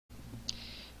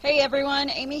Hey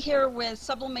everyone, Amy here with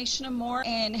Sublimation and More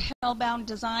and Hellbound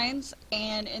Designs,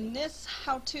 and in this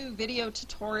how-to video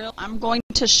tutorial I'm going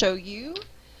to show you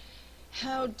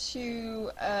how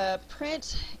to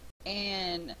print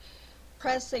and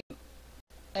press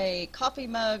a coffee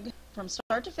mug from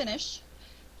start to finish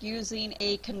using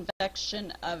a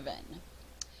convection oven.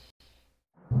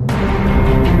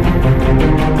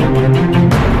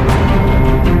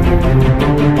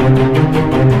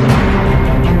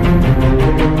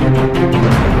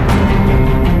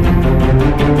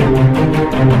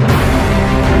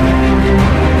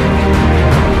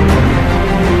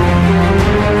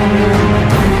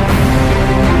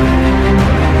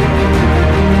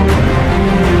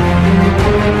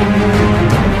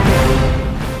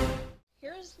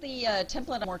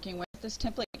 Template I'm working with. This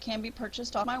template can be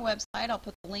purchased on my website. I'll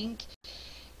put the link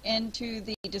into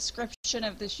the description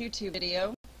of this YouTube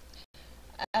video.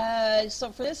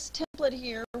 So for this template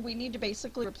here, we need to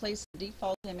basically replace the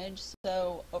default image.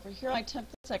 So over here on my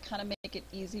templates, I kind of make it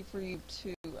easy for you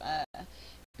to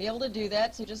be able to do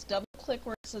that. So just double click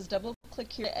where it says double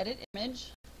click here to edit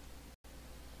image.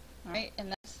 Alright, and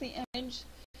that's the image.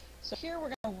 So here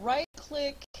we're going to right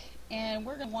click and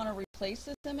we're going to want to replace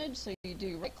this image. So you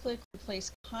do right click,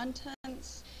 replace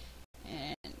contents,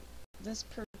 and this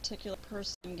particular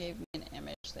person gave me an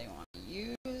image they want to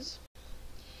use.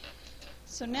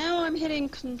 So now I'm hitting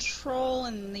Control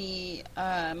and the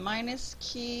minus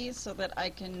key so that I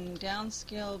can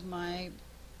downscale my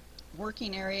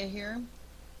working area here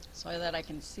so that I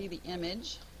can see the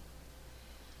image.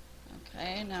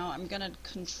 Okay, now I'm going to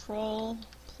Control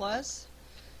plus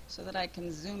so that I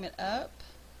can zoom it up.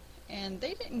 And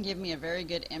they didn't give me a very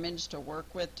good image to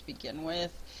work with to begin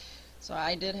with, so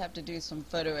I did have to do some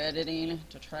photo editing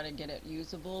to try to get it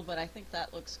usable, but I think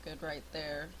that looks good right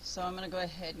there. So I'm going to go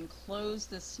ahead and close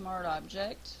this smart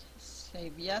object,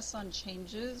 save yes on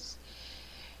changes,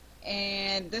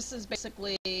 and this is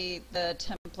basically the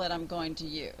template I'm going to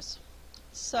use.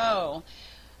 So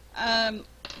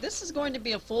this is going to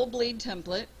be a full bleed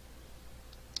template,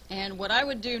 and what I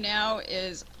would do now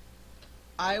is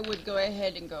I would go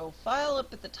ahead and go File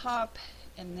up at the top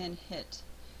and then hit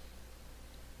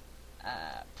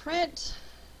Print.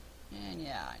 And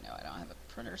yeah, I know I don't have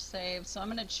a printer saved, so I'm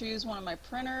going to choose one of my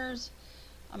printers.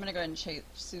 I'm going to go ahead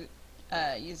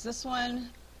and use this one.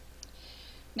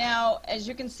 Now, as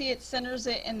you can see, it centers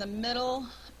it in the middle.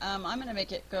 I'm going to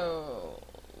make it go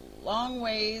long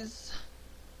ways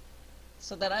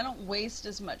so that I don't waste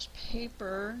as much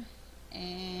paper,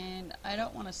 and I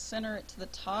don't want to center it to the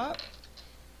top.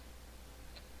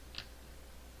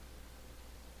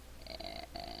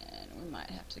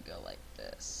 Might have to go like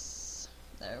this.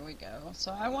 There we go.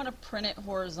 So I want to print it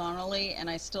horizontally, and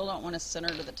I still don't want to center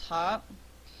to the top.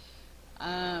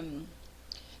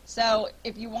 So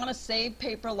if you want to save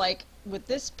paper, like with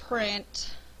this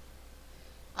print,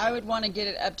 I would want to get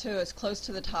it up to as close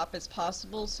to the top as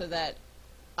possible so that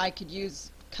I could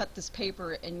cut this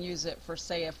paper and use it for,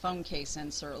 say, a phone case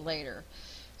insert later.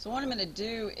 So what I'm going to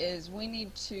do is we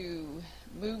need to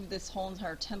move this whole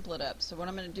entire template up. So what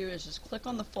I'm going to do is just click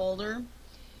on the folder,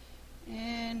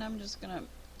 and I'm just going to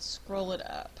scroll it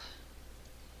up.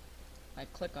 I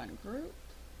click on group,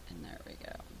 and there we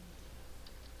go.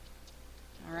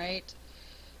 Alright,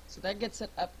 so that gets it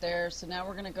up there. So now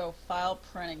we're going to go File,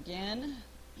 Print again.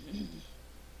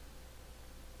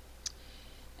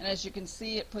 And as you can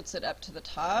see, it puts it up to the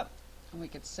top, and we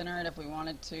could center it if we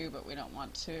wanted to, but we don't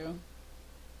want to.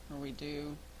 Or we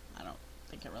do. I don't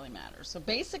think it really matters. So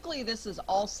basically this is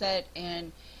all set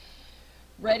and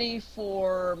ready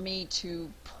for me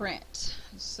to print.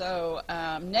 So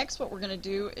next what we're going to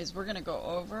do is we're going to go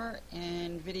over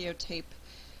and videotape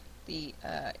the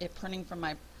it printing from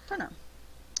my printer.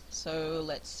 So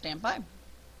let's stand by.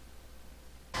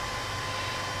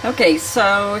 Okay,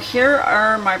 so here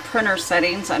are my printer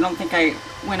settings. I don't think I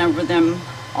went over them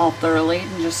all thoroughly,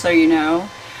 and just so you know,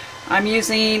 I'm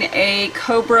using a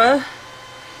Cobra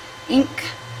ink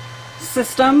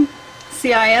system,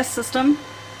 CIS system,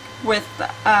 with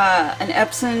an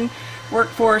Epson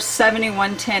Workforce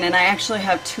 7110, and I actually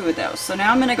have two of those. So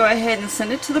now I'm going to go ahead and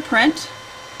send it to the print.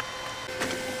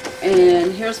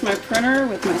 And here's my printer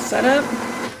with my setup.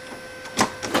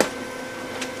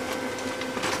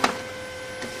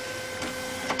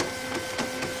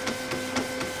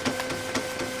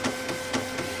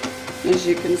 As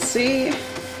you can see,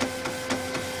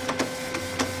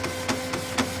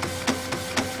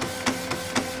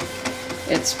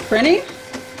 it's printing.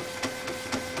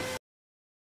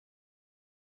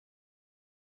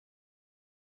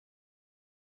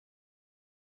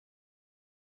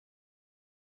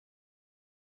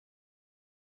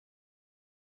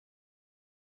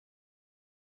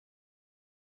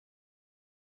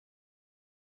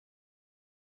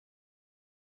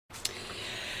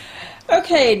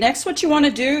 Okay, next what you want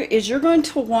to do is you're going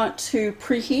to want to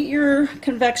preheat your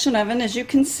convection oven. As you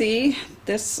can see,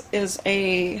 this is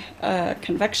a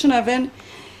convection oven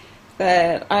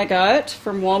that I got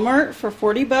from Walmart for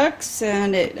 40 bucks,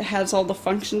 and it has all the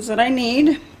functions that I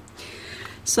need.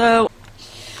 So,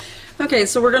 okay,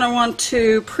 so we're going to want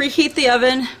to preheat the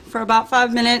oven for about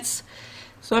 5 minutes.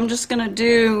 So I'm just going to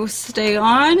do stay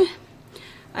on.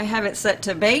 I have it set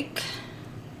to bake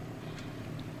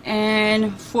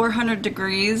and 400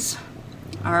 degrees.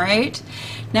 All right.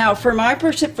 Now for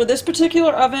this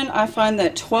particular oven, I find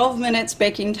that 12 minutes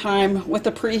baking time with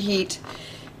the preheat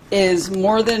is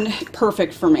more than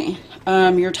perfect for me.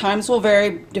 Your times will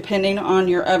vary depending on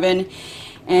your oven,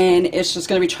 and it's just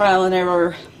going to be trial and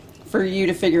error for you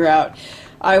to figure out.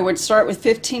 I would start with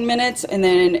 15 minutes, and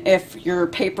then if your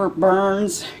paper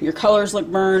burns, your colors look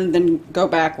burned, then go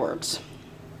backwards.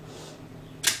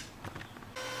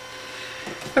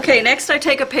 Okay, next I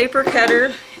take a paper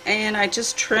cutter and I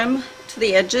just trim to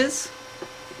the edges.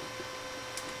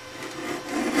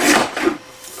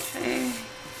 Okay.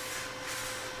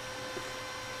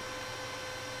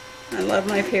 I love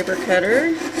my paper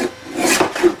cutter.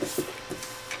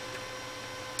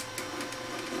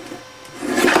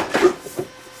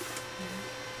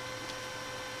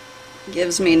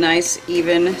 Gives me nice,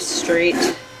 even,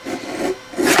 straight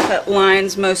cut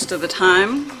lines most of the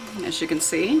time, as you can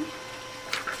see.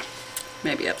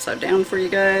 Maybe upside down for you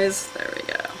guys. There we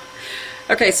go.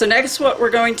 Okay, so next what we're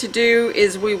going to do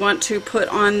is we want to put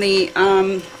on the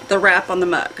wrap on the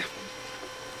mug.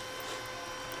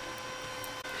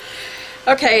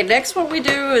 Okay, next what we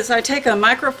do is I take a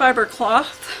microfiber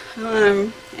cloth,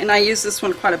 and I use this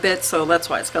one quite a bit, so that's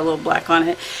why it's got a little black on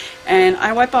it. And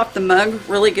I wipe off the mug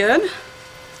really good.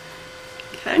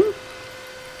 Okay.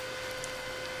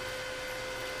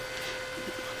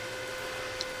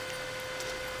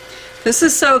 This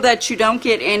is so that you don't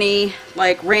get any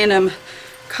like random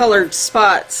colored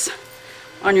spots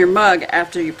on your mug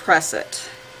after you press it.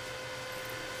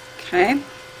 Okay.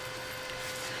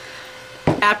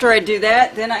 After I do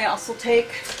that, then I also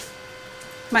take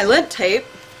my lid tape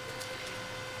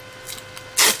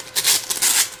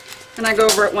and I go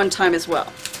over it one time as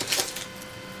well.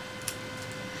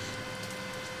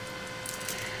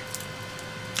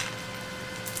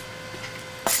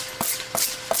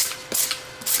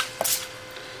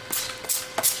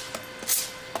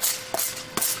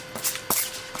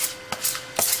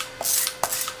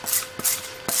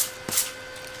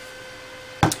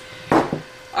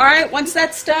 Alright, once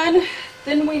that's done,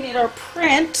 then we need our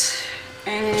print,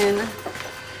 and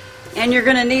you're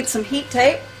going to need some heat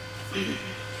tape.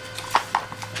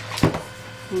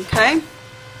 Okay,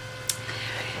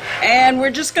 and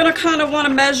we're just going to kind of want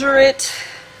to measure it,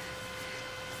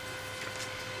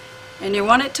 and you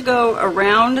want it to go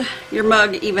around your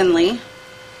mug evenly.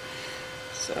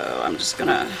 So I'm just going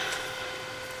to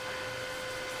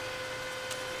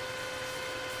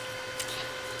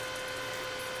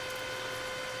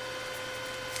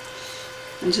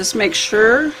and just make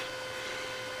sure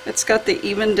it's got the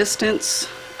even distance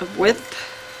of width.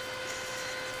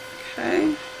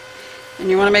 Okay, and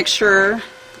you want to make sure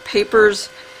the paper's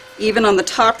even on the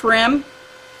top rim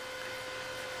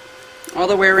all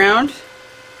the way around.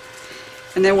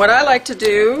 And then what I like to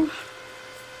do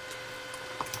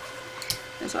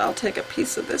is I'll take a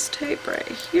piece of this tape right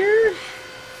here.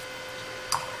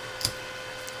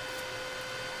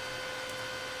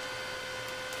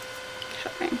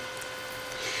 Okay.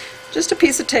 Just a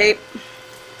piece of tape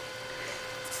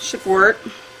should work.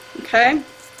 Okay.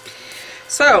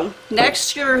 So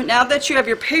next, now that you have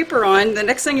your paper on, the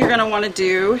next thing you're going to want to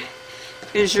do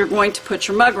is you're going to put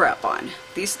your mug wrap on.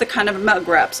 These are the kind of mug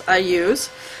wraps I use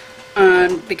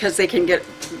because they can get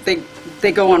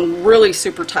they go on really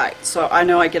super tight. So I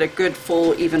know I get a good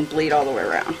full even bleed all the way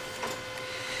around.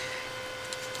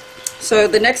 So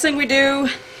the next thing we do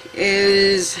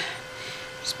is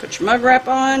just put your mug wrap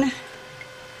on.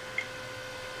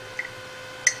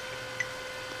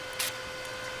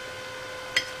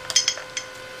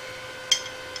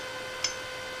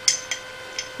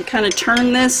 You kind of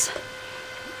turn this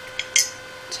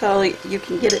until you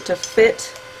can get it to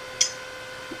fit,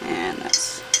 and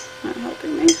that's not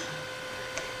helping me.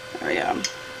 There we go.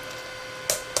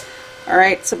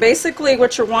 Alright, so basically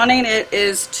what you're wanting it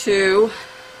to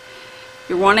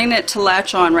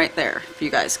latch on right there, if you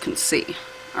guys can see.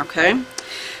 Okay,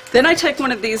 then I take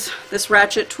one of this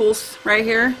ratchet tools right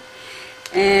here,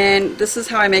 and this is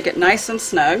how I make it nice and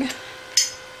snug.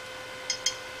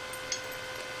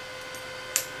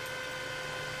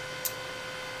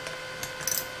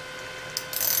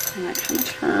 And I kind of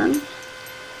turn.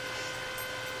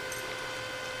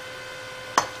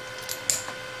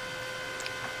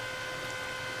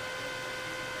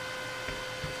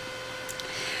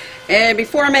 And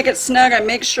before I make it snug, I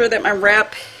make sure that my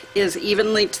wrap is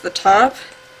evenly to the top.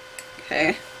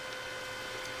 Okay.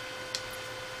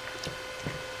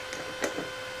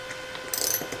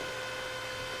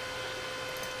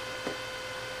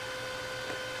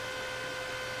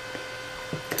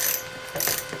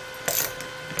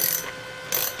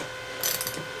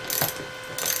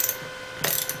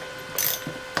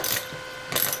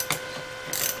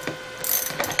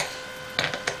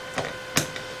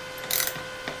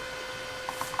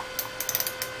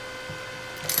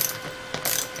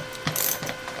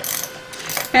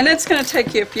 And it's going to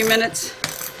take you a few minutes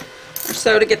or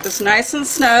so to get this nice and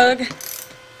snug.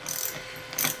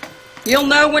 You'll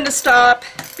know when to stop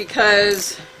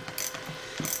because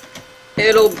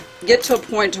it'll get to a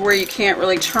point to where you can't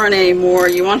really turn anymore.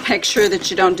 You want to make sure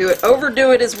that you don't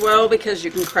overdo it as well because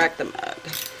you can crack the mug.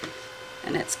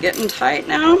 And it's getting tight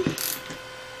now.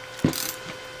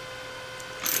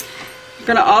 You're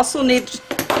going to also need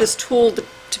this tool to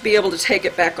be able to take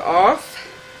it back off.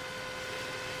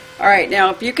 Alright, now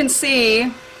if you can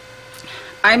see,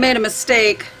 I made a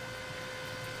mistake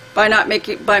by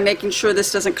making sure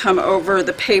this doesn't come over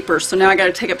the paper. So now I got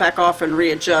to take it back off and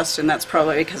readjust, and that's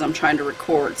probably because I'm trying to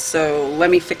record. So let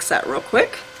me fix that real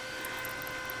quick.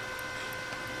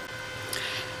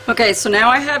 Okay, so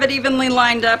now I have it evenly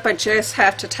lined up. I just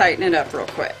have to tighten it up real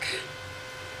quick.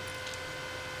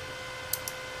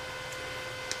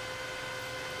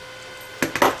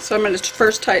 So I'm going to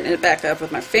first tighten it back up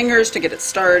with my fingers to get it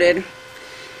started.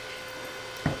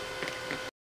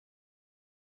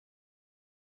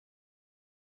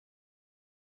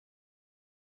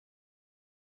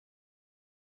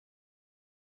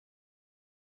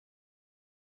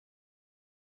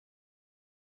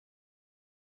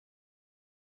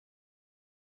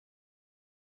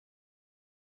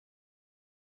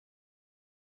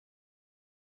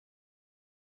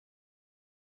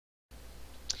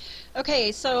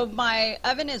 Okay, so my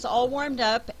oven is all warmed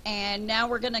up, and now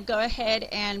we're going to go ahead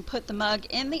and put the mug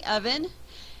in the oven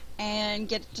and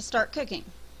get it to start cooking.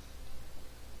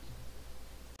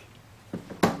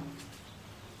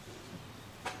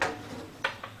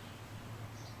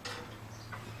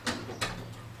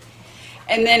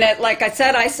 And then, like I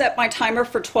said, I set my timer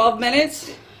for 12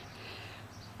 minutes.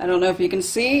 I don't know if you can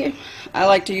see. I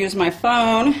like to use my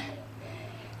phone.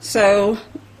 So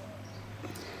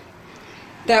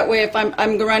that way, if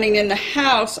I'm running in the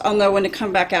house, I'll know when to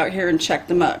come back out here and check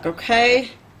the mug, okay?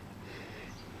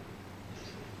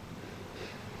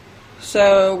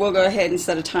 So we'll go ahead and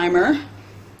set a timer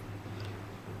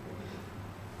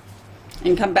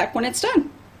and come back when it's done.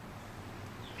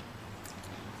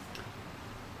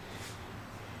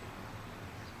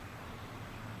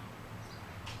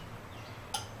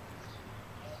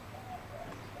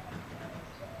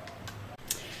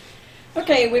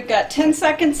 Okay, we've got 10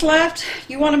 seconds left.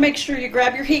 You want to make sure you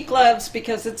grab your heat gloves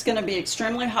because it's going to be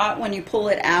extremely hot when you pull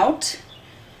it out.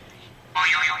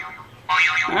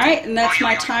 Alright, and that's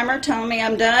my timer telling me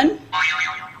I'm done.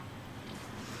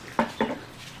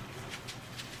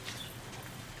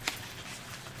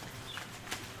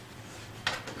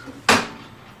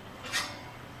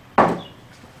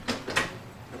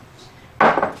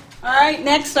 Alright,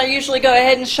 next I usually go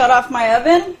ahead and shut off my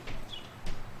oven.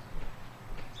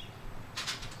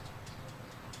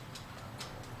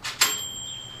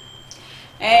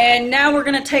 And now we're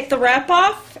going to take the wrap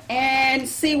off and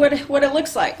see what it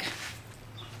looks like.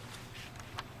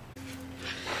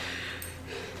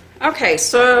 Okay,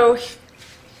 so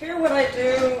here what I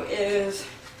do is,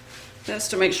 just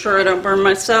to make sure I don't burn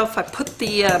myself, I put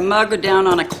the mug down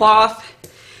on a cloth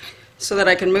so that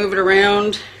I can move it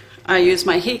around. I use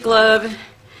my heat glove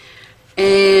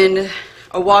and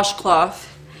a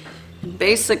washcloth. And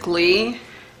basically,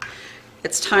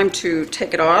 it's time to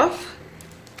take it off.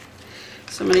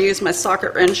 So I'm going to use my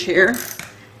socket wrench here.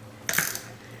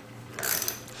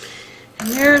 And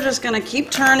you're just going to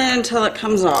keep turning until it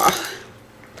comes off.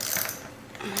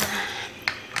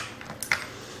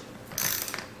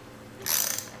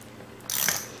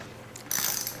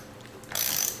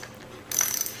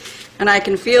 And I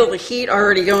can feel the heat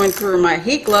already going through my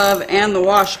heat glove and the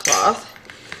washcloth.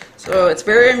 So it's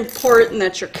very important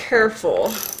that you're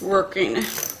careful working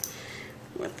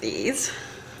with these.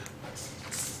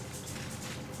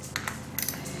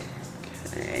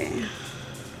 Okay.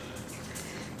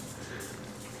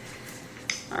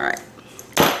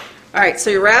 Alright, so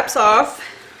your wrap's off.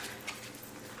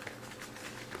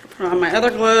 Put on my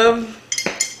other glove.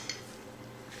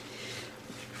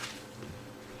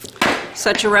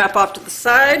 Set your wrap off to the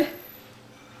side.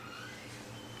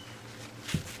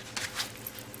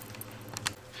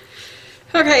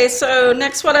 Okay, so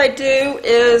next what I do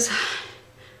is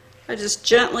I just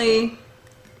gently,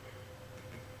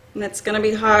 and it's going to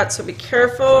be hot, so be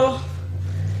careful.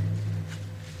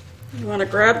 You want to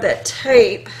grab that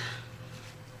tape.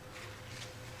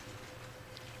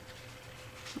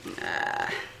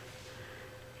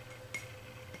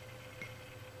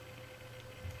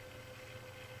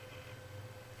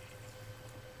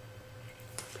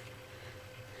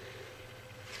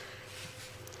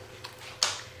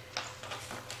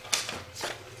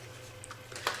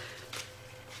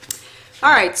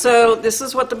 Alright, so this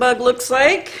is what the mug looks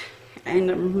like,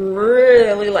 and I'm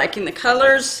really liking the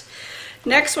colors.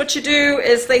 Next, what you do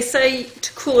is they say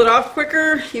to cool it off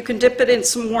quicker, you can dip it in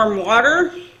some warm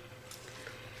water.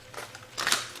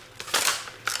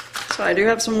 So I do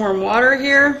have some warm water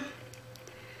here.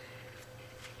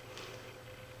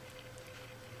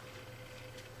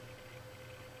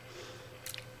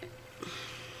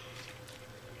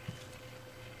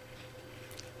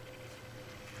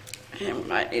 And we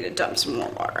might need to dump some more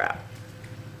water out.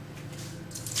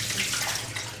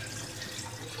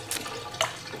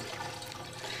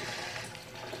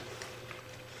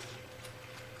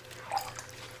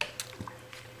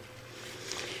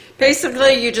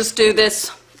 Basically, you just do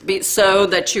this so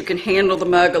that you can handle the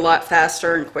mug a lot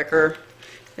faster and quicker.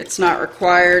 It's not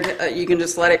required. You can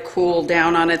just let it cool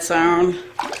down on its own.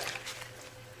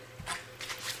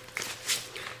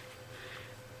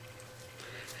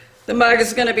 The mug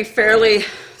is going to be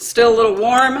still a little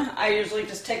warm. I usually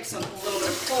just take a little bit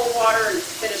of cold water and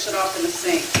finish it off in the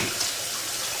sink.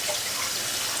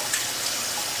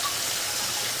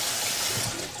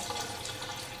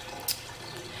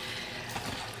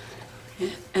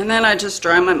 And then I just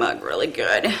dry my mug really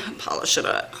good, polish it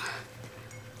up.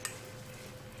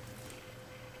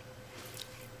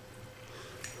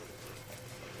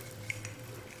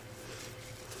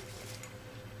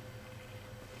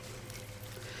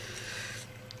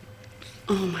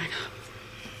 Oh my God.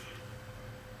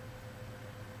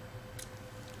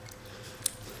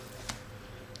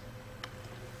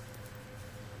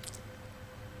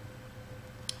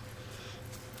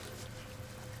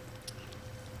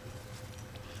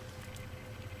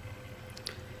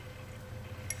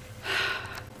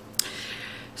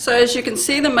 So as you can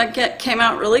see, the mug came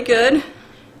out really good.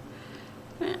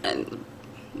 And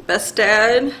Best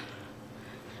Dad.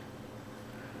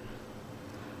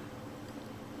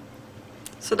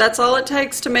 So that's all it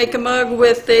takes to make a mug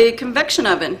with a convection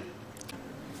oven.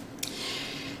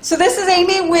 So this is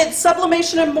Amy with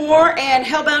Sublimation and More and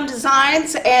Hellbound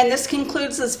Designs, and this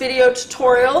concludes this video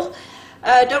tutorial.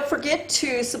 Don't forget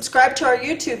to subscribe to our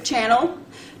YouTube channel,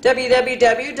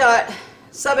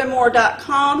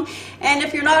 www.subandmore.com, and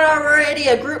if you're not already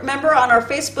a group member on our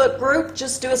Facebook group,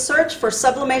 just do a search for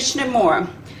Sublimation and More.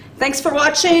 Thanks for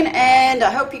watching, and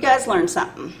I hope you guys learned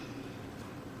something.